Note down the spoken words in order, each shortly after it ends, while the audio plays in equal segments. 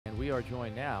we are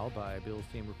joined now by Bills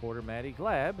team reporter Maddy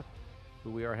Glab,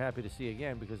 who we are happy to see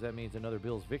again because that means another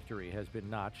Bills victory has been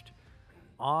notched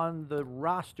on the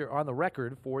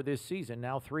record for this season.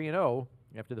 Now 3-0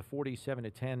 after the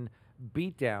 47-10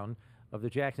 beatdown of the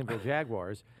Jacksonville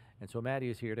Jaguars. And so Maddy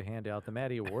is here to hand out the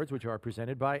Maddy Awards, which are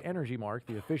presented by Energy Mark,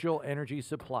 the official energy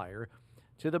supplier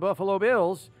to the Buffalo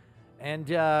Bills. And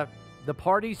the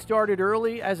party started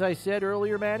early, as I said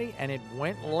earlier, Maddy, and it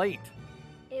went late.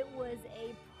 It was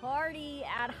a party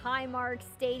at Highmark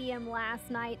Stadium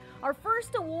last night. Our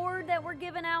first award that we're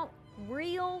giving out,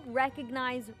 Real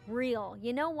Recognize Real.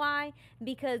 You know why?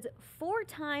 Because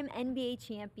four-time NBA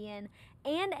champion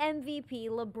and MVP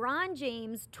LeBron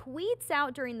James tweets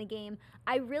out during the game,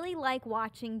 "I really like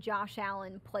watching Josh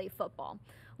Allen play football."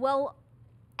 Well,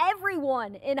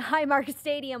 everyone in Highmark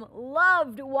Stadium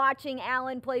loved watching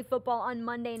Allen play football on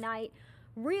Monday night.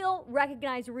 Real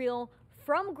Recognize Real,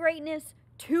 from greatness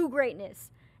to greatness.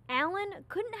 Allen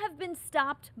couldn't have been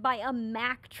stopped by a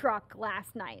Mack truck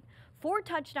last night. 4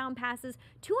 touchdown passes,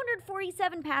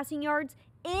 247 passing yards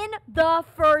in the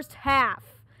first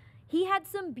half. He had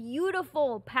some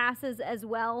beautiful passes as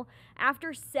well.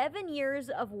 After 7 years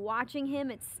of watching him,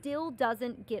 it still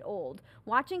doesn't get old.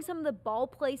 Watching some of the ball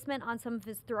placement on some of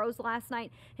his throws last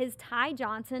night, his Ty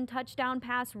Johnson touchdown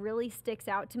pass really sticks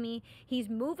out to me. He's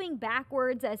moving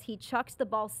backwards as he chucks the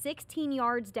ball 16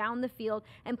 yards down the field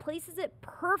and places it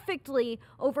perfectly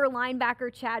over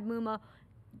linebacker Chad Muma.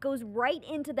 Goes right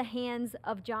into the hands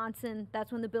of Johnson.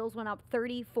 That's when the Bills went up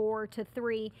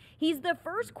 34-3. He's the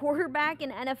first quarterback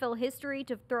in NFL history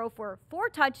to throw for 4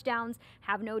 touchdowns,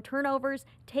 have no turnovers,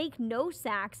 take no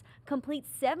sacks, complete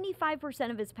 75%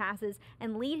 of his passes,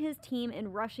 and lead his team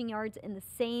in rushing yards in the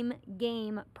same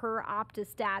game per Opta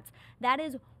Stats. That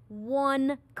is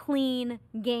one clean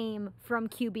game from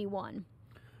QB1.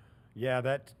 Yeah,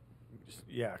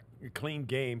 a clean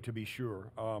game to be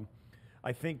sure.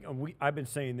 I think I've been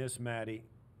saying this, Maddy.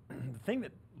 The thing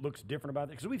that looks different about it,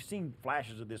 because we've seen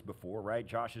flashes of this before, right?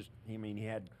 Josh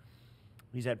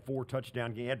he's had 4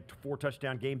 touchdown game. He had 4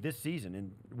 touchdown game this season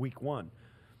in week 1.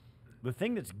 The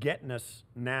thing that's getting us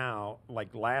now,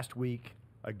 like last week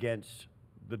against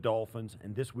the Dolphins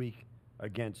and this week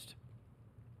against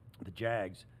the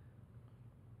Jags,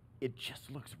 it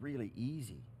just looks really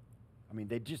easy. I mean,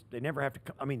 they never have to.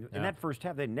 In that first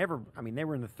half, they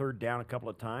were in the third down a couple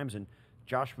of times, and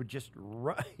Josh would just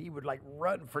run. He would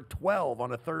run for 12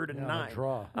 on a 3rd and 9.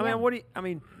 Draw.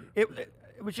 It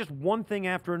was just one thing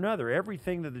after another.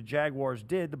 Everything that the Jaguars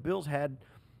did, the Bills had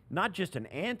not just an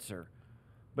answer,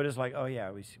 but it's like, oh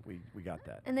yeah, we got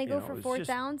that. And they go for 4th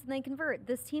downs and they convert.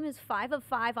 This team is 5 of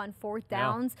 5 on 4th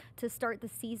downs to start the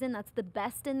season. That's the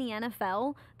best in the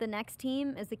NFL. The next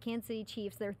team is the Kansas City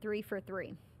Chiefs. They're 3 for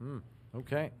 3.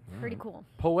 Okay. Pretty cool.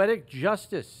 Poetic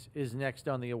Justice is next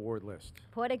on the award list.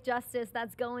 Poetic Justice,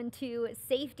 that's going to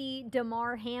safety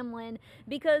Damar Hamlin,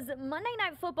 because Monday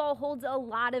Night Football holds a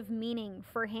lot of meaning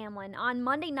for Hamlin. On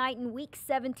Monday night in Week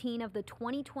 17 of the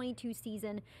 2022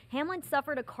 season, Hamlin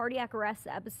suffered a cardiac arrest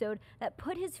episode that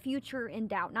put his future in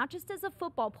doubt, not just as a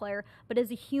football player, but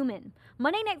as a human.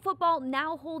 Monday Night Football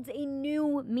now holds a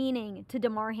new meaning to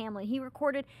Damar Hamlin. He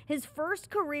recorded his first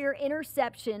career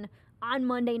interception on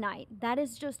Monday night. That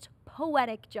is just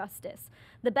poetic justice.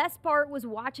 The best part was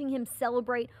watching him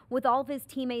celebrate with all of his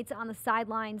teammates on the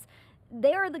sidelines.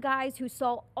 They are the guys who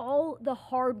saw all the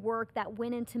hard work that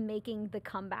went into making the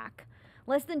comeback.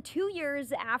 Less than 2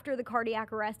 years after the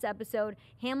cardiac arrest episode,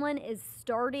 Hamlin is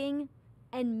starting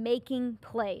and making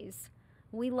plays.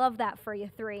 We love that for you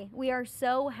 3. We are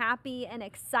so happy and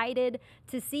excited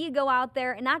to see you go out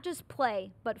there and not just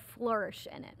play, but flourish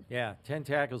in it. Yeah, 10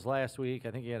 tackles last week.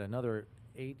 I think he had another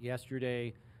 8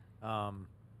 yesterday.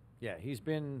 He's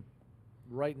been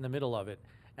right in the middle of it.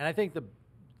 And I think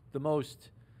the most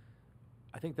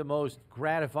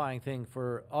gratifying thing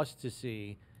for us to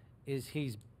see is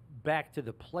he's back to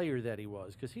the player that he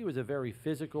was, because he was a very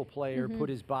physical player, put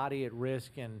his body at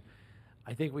risk, and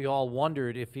I think we all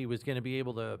wondered if he was going to be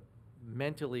able to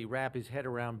mentally wrap his head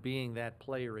around being that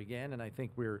player again, and I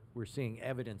think we're seeing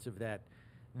evidence of that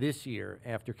this year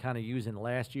after kind of using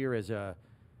last year as a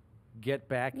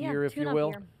get-back year, if you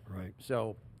will. Right.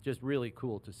 So just really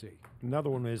cool to see.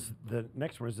 The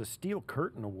next one is the Steel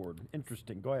Curtain Award.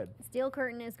 Interesting. Go ahead. Steel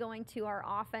Curtain is going to our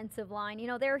offensive line. You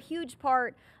know, they're a huge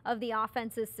part of the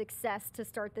offense's success to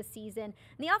start the season. And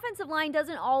the offensive line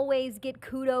doesn't always get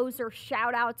kudos or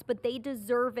shout-outs, but they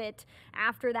deserve it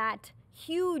after that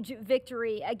huge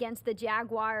victory against the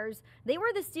Jaguars. They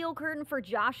were the steel curtain for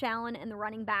Josh Allen and the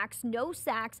running backs. No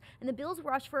sacks, and the Bills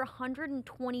rushed for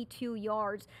 122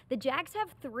 yards. The Jags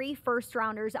have 3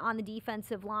 first-rounders on the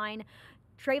defensive line.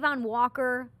 Trayvon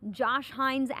Walker, Josh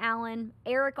Hines-Allen,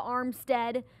 Eric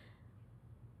Armstead.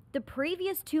 The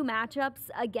previous two matchups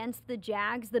against the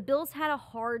Jags, the Bills had a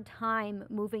hard time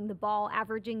moving the ball,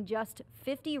 averaging just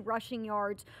 50 rushing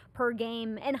yards per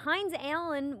game. And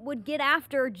Hines-Allen would get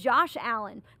after Josh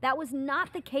Allen. That was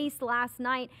not the case last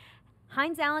night.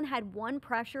 Hines-Allen had one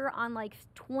pressure on like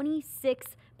 26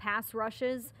 pass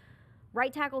rushes.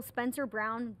 Right tackle Spencer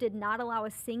Brown did not allow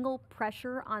a single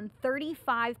pressure on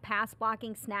 35 pass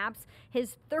blocking snaps.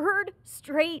 His third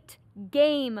straight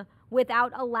game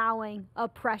without allowing a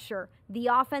pressure. The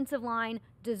offensive line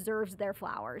deserves their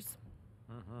flowers.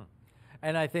 Mm-hmm.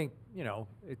 And I think,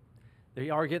 they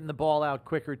are getting the ball out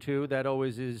quicker, too. That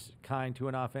always is kind to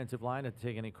an offensive line, not to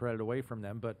take any credit away from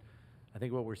them. But I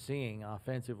think what we're seeing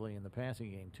offensively in the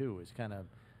passing game, too, is kind of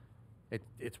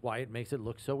it's why it makes it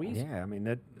look so easy. Yeah, I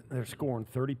mean, they're scoring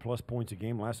 30-plus points a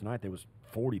game. Last night, there was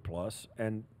 40-plus.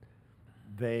 And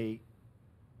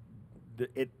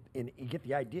and you get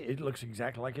the idea. It looks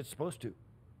exactly like it's supposed to,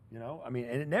 I mean,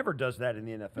 and it never does that in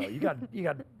the NFL. You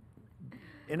got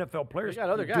NFL players. You got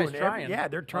other guys trying.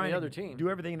 They're trying on the other to team. do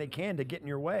everything they can to get in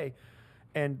your way,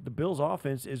 and the Bills'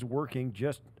 offense is working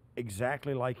just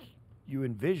exactly like you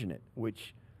envision it,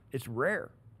 which it's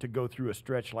rare to go through a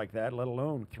stretch like that, let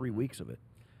alone 3 weeks of it.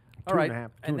 All right,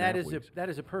 and that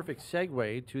is a perfect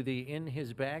segue to the In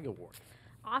His Bag Award.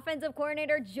 Offensive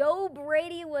coordinator Joe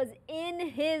Brady was in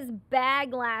his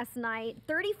bag last night.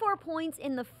 34 points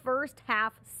in the first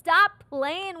half. Stop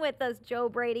playing with us, Joe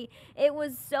Brady. It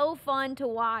was so fun to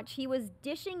watch. He was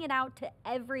dishing it out to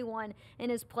everyone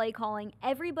in his play calling.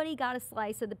 Everybody got a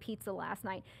slice of the pizza last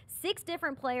night. 6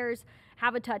 different players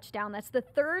have a touchdown. That's the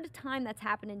third time that's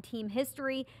happened in team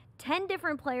history. 10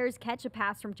 different players catch a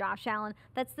pass from Josh Allen.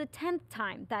 That's the 10th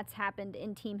time that's happened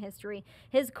in team history.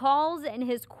 His calls and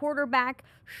his quarterback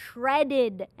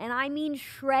shredded, and I mean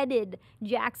shredded,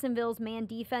 Jacksonville's man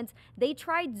defense. They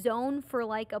tried zone for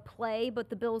like a play, but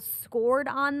the Bills scored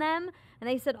on them, and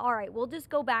they said, all right, we'll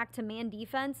just go back to man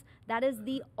defense. That is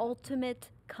the ultimate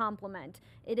compliment.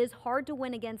 It is hard to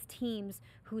win against teams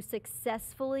who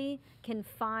successfully can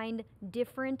find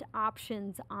different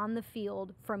options on the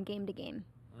field from game to game.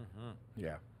 Mm-hmm.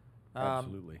 Yeah,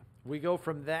 absolutely. We go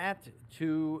from that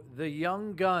to the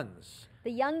Young Guns.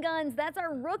 The Young Guns, that's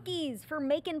our rookies for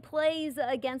making plays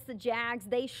against the Jags.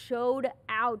 They showed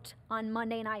out on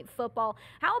Monday Night Football.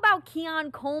 How about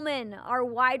Keon Coleman, our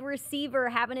wide receiver,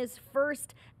 having his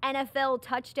first NFL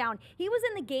touchdown? He was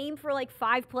in the game for like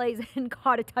 5 plays and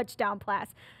caught a touchdown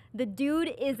pass. The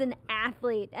dude is an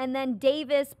athlete. And then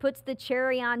Davis puts the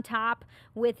cherry on top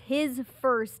with his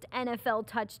first NFL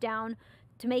touchdown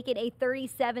to make it a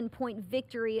 37-point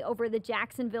victory over the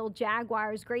Jacksonville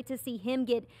Jaguars. Great to see him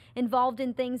get involved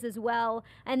in things as well.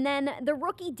 And then the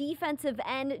rookie defensive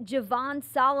end, Javon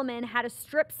Solomon, had a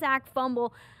strip sack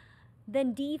fumble.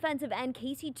 Then defensive end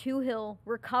Casey Toohill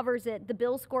recovers it. The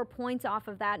Bills score points off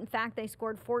of that. In fact, they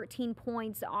scored 14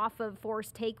 points off of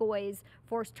forced takeaways,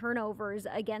 forced turnovers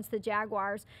against the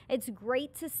Jaguars. It's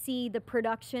great to see the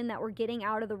production that we're getting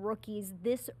out of the rookies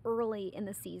this early in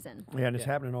the season. Yeah, and it's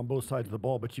happening on both sides of the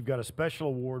ball, but you've got a special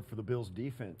award for the Bills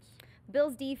defense.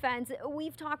 Bills defense,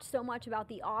 we've talked so much about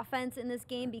the offense in this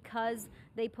game because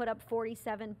they put up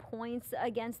 47 points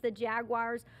against the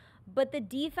Jaguars. But the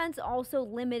defense also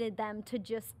limited them to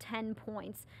just 10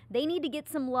 points. They need to get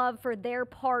some love for their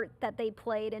part that they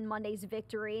played in Monday's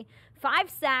victory. 5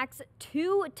 sacks,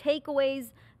 2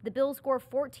 takeaways. The Bills score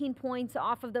 14 points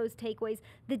off of those takeaways.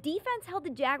 The defense held the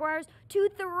Jaguars to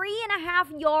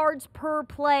 3.5 yards per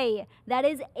play. That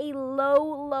is a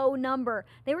low number.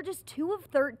 They were just 2 of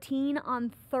 13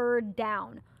 on third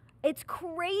down. It's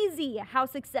crazy how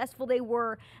successful they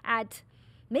were at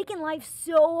making life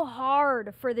so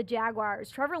hard for the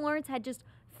Jaguars. Trevor Lawrence had just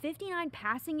 59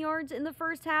 passing yards in the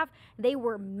first half. They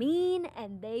were mean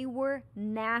and they were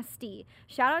nasty.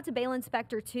 Shout out to Balin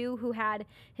Spector, too, who had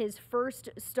his first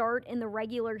start in the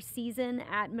regular season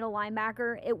at middle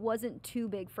linebacker. It wasn't too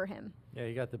big for him. Yeah,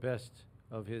 he got the best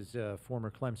of his former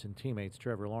Clemson teammates,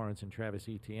 Trevor Lawrence and Travis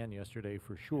Etienne, yesterday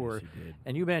for sure. Yes, he did.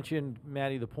 And you mentioned,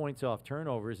 Maddie, the points off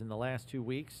turnovers in the last 2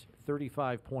 weeks.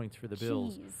 35 points for the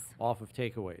Bills off of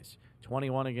takeaways.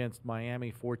 21 against Miami,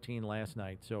 14 last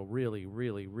night. So really,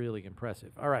 really, really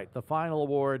impressive. All right, the final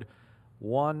award,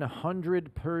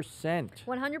 100%.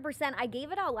 100%. I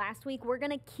gave it out last week. We're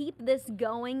going to keep this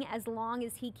going as long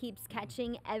as he keeps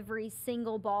catching every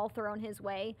single ball thrown his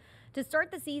way. To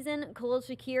start the season, Khalil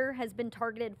Shakir has been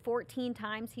targeted 14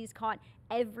 times. He's caught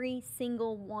every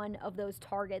single one of those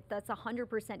targets. That's a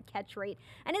 100% catch rate.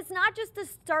 And it's not just to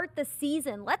start the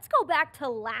season. Let's go back to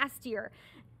last year.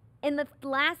 In the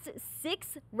last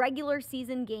 6 regular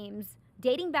season games,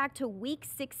 Dating back to week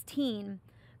 16,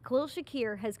 Khalil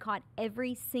Shakir has caught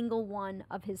every single one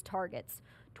of his targets.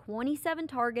 27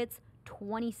 targets,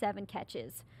 27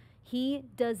 catches. He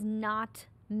does not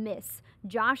miss.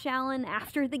 Josh Allen,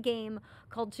 after the game,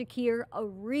 called Shakir a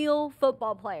real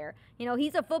football player. You know,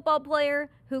 he's a football player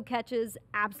who catches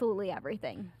absolutely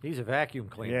everything. He's a vacuum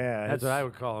cleaner. Yeah, That's what I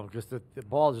would call him, because the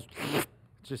ball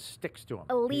just sticks to him.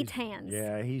 Elite hands.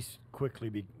 Yeah, he's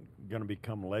quickly going to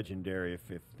become legendary if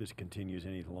this continues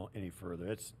any further.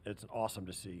 It's awesome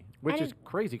to see. Which is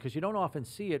crazy, because you don't often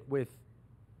see it with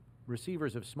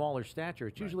receivers of smaller stature.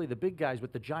 It's usually the big guys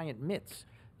with the giant mitts.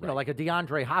 You know, like a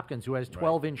DeAndre Hopkins who has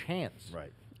 12-inch hands.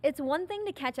 Right. It's one thing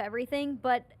to catch everything,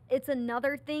 but it's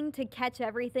another thing to catch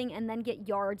everything and then get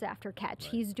yards after catch.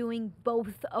 Right. He's doing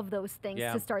both of those things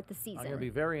to start the season. I'm going to be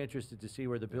very interested to see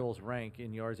where the Bills rank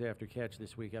in yards after catch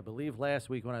this week. I believe last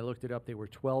week when I looked it up, they were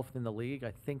 12th in the league.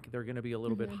 I think they're going to be a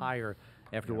little bit higher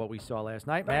after what we saw last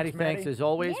night. Maddy, thanks as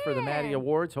always for the Maddy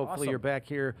Awards. Hopefully you're back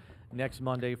here next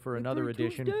Monday for another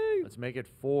edition. Let's make it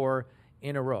 4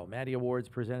 in a row. Maddy Awards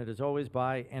presented as always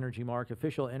by Energy Mark,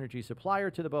 official energy supplier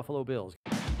to the Buffalo Bills.